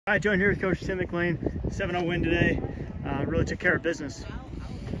All right, joined here with Coach Tim McLane. 7-0 win today. Really took care of business.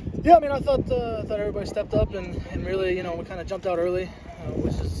 Yeah, I mean, I thought everybody stepped up and really, we kind of jumped out early,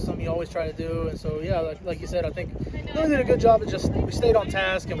 which is something you always try to do. And so, yeah, like you said, I think really did a good job. It's just we stayed on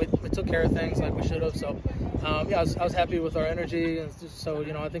task and we took care of things like we should have. So, yeah, I was happy with our energy, and so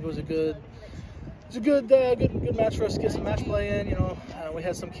I think it was a good match for us to get some match play in. We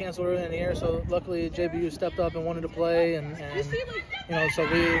had some canceled early in the year, so luckily JBU stepped up and wanted to play, and so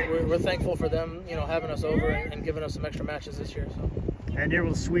we're thankful for them, having us over and giving us some extra matches this year. So. And you're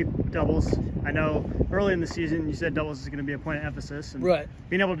able to sweep doubles. I know early in the season you said doubles is going to be a point of emphasis, and right.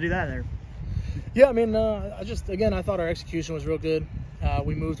 Being able to do that there. Yeah, I mean, I thought our execution was real good.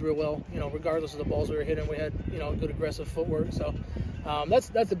 We moved real well, regardless of the balls we were hitting. We had, good aggressive footwork. So that's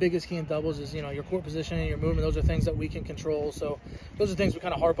the biggest key in doubles is, your court positioning, your movement. Those are things that we can control. So those are things we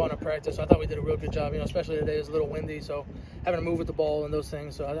kind of harp on in practice. So I thought we did a real good job, especially today. It was a little windy, so having to move with the ball and those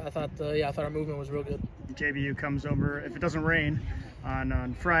things. So I thought our movement was real good. JBU comes over, if it doesn't rain,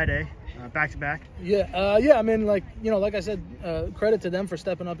 on Friday, back-to-back. Yeah, I mean, like I said, credit to them for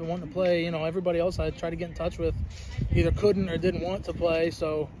stepping up and wanting to play. Everybody else I tried to get in touch with either couldn't or didn't want to play.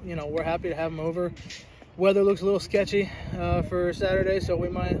 So, we're happy to have them over. Weather looks a little sketchy for Saturday, so we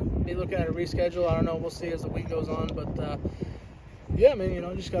might be looking at a reschedule. I don't know. We'll see as the week goes on. But, yeah, I mean,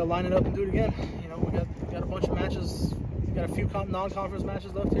 just got to line it up and do it again. We got a bunch of matches. We got a few non-conference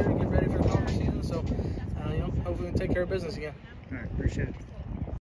matches left here to get ready for the conference season. So, hopefully we can take care of business again. All right, appreciate it.